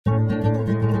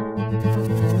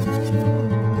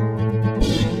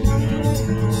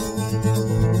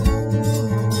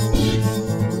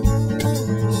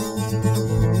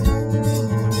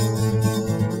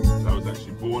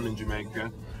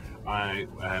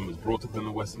was brought up in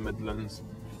the West Midlands.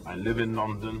 I live in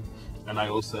London, and I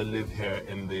also live here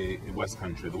in the West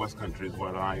Country. The West Country is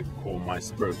what I call my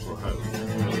spiritual home.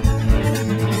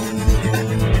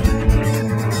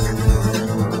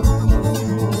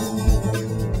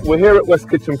 We're here at West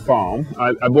Kitchen Farm.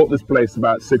 I bought this place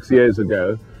about 6 years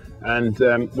ago, and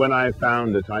when I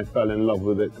found it, I fell in love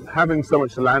with it. Having so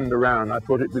much land around, I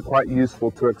thought it'd be quite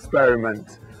useful to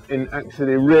experiment in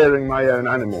actually rearing my own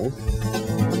animals.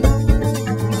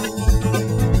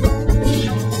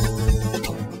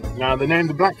 Now, the name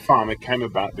The Black Farmer came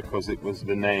about because it was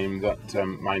the name that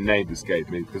my neighbours gave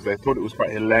me, because they thought it was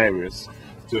quite hilarious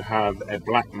to have a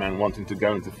black man wanting to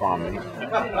go into farming,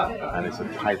 and it's a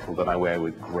title that I wear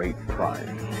with great pride.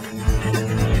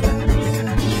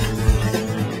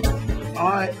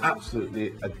 I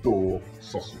absolutely adore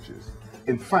sausages.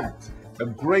 In fact, a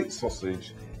great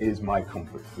sausage is my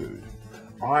comfort food.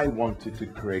 I wanted to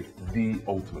create the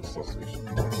ultimate sausage.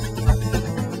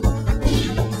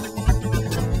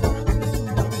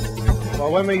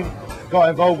 Well, when we got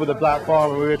involved with the Black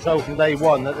Farmer, we were told from day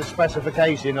one that the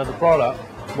specification of the product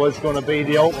was going to be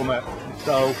the ultimate.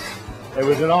 So it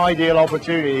was an ideal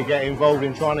opportunity to get involved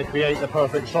in trying to create the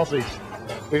perfect sausage.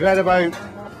 We've had about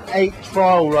 8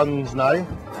 trial runs now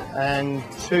and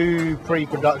 2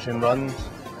 pre-production runs,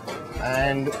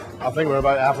 and I think we're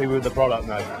about happy with the product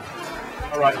now.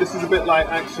 All right, this is a bit like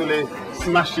actually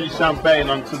smashing champagne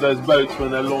onto those boats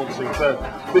when they're launching. So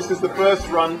this is the first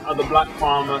run of the Black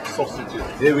Farmer sausages.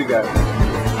 Here we go.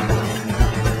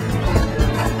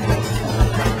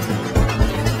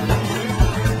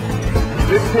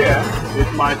 This here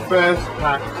is my first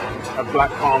pack of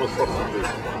Black Farmer sausages.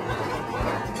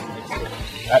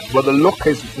 Well, the look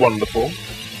is wonderful,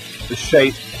 the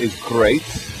shape is great,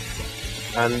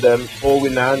 and all we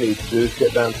now need to do is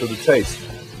get down to the taste.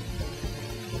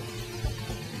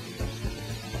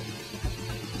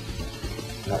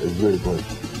 That is really good.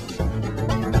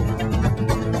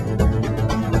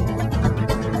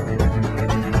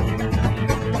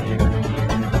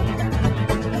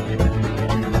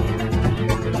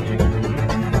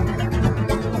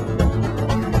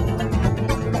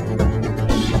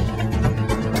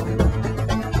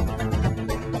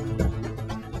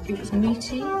 It was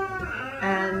meaty,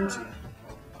 and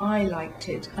I liked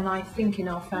it, and I think in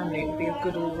our family it would be a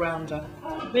good all-rounder.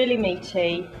 Really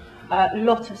meaty, a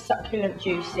lot of succulent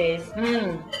juices.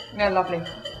 Yeah, lovely.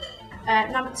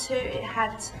 Number 2, it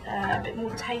had a bit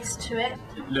more taste to it.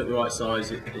 It looked the right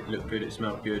size, it looked good, it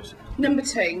smelled good. Number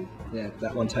 2. Yeah,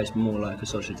 that one tastes more like a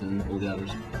sausage than all the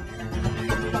others.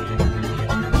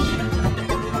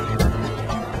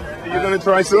 Are you going to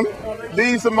try some?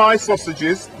 These are my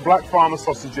sausages, Black Farmer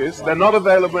sausages. They're not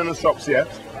available in the shops yet.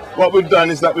 What we've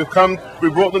done is that we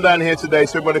brought them down here today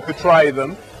so everybody could try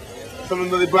them. Some of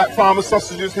the Black Farmer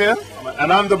sausages here,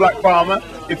 and I'm the Black Farmer,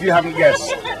 if you haven't guessed.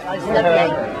 You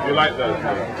like those?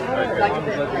 Okay.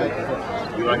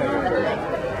 You like those?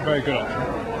 Very good.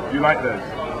 You like those?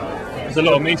 There's a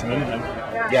lot of meat in them, isn't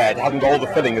there? Yeah, it hasn't got all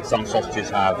the filling that some sausages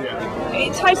have.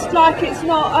 It tastes like it's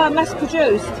not mass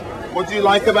produced. What do you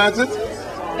like about it?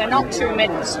 They're not too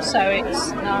minced, so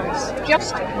it's nice.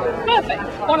 Just perfect.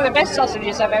 One of the best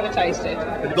sausages I've ever tasted.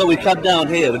 But we come down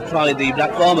here and tried the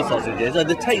Black Farmer sausages, and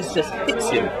the taste just hits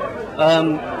you.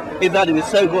 In that it was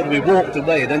so good, we walked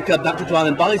away and then come back to try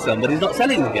and buy some, but he's not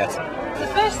selling them yet. The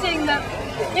first thing that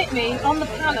hit me on the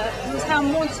palate was how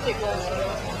moist it was,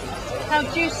 how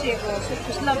juicy it was, which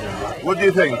was lovely. What do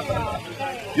you think?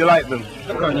 You like them?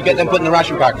 You get them put in the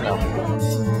ration pack now.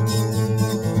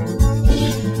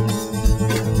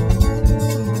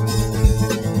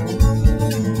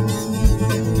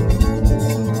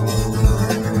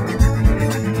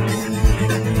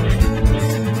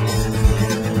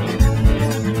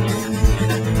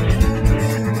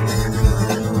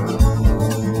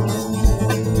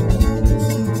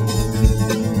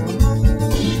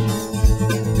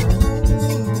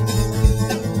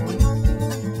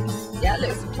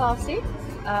 Classy,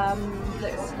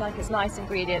 looks like it's nice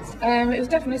ingredients. It was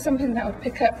definitely something that I would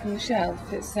pick up from the shelf.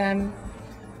 It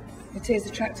is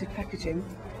attractive packaging.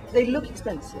 They look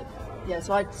expensive, yeah,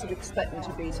 so I'd sort of expect them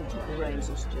to be some top of range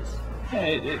sausages. Yeah,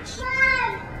 it looks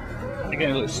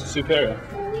superior.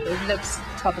 It looks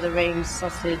top of the range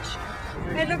sausage.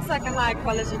 It looks like a high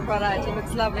quality product. It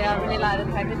looks lovely. I really like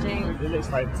the packaging. It looks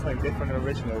like something different and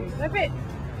original. They're a bit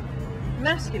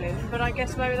masculine, but I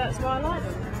guess maybe that's why I like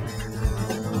them.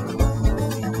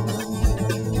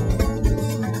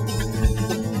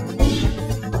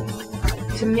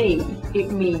 To me, it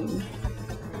means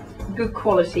good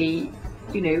quality,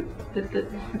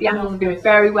 the animals have been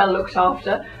very well looked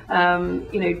after.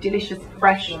 You know, delicious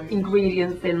fresh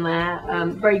ingredients in there,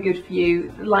 very good for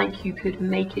you, like you could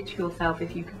make it yourself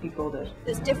if you could be bothered.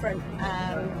 It's different,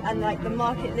 and like the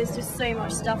market, there's just so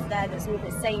much stuff there that's all a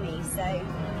bit samey, so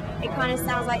it kind of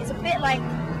sounds like it's a bit like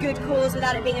good cause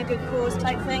without it being a good cause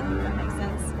type thing, if that makes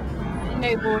sense.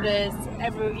 No borders,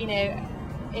 you know,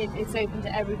 it's open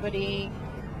to everybody,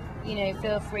 you know,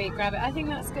 feel free, grab it. I think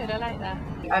that's good, I like that.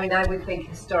 I mean, I would think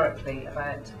historically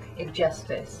about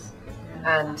injustice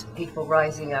and people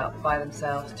rising up by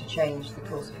themselves to change the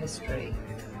course of history.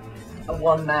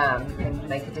 One man can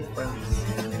make a difference.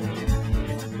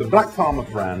 The Black Farmer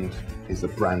brand is a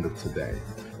brand of today.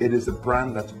 It is a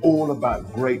brand that's all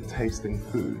about great tasting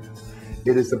food.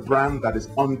 It is a brand that is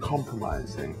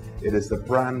uncompromising. It is a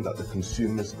brand that the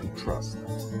consumers can trust.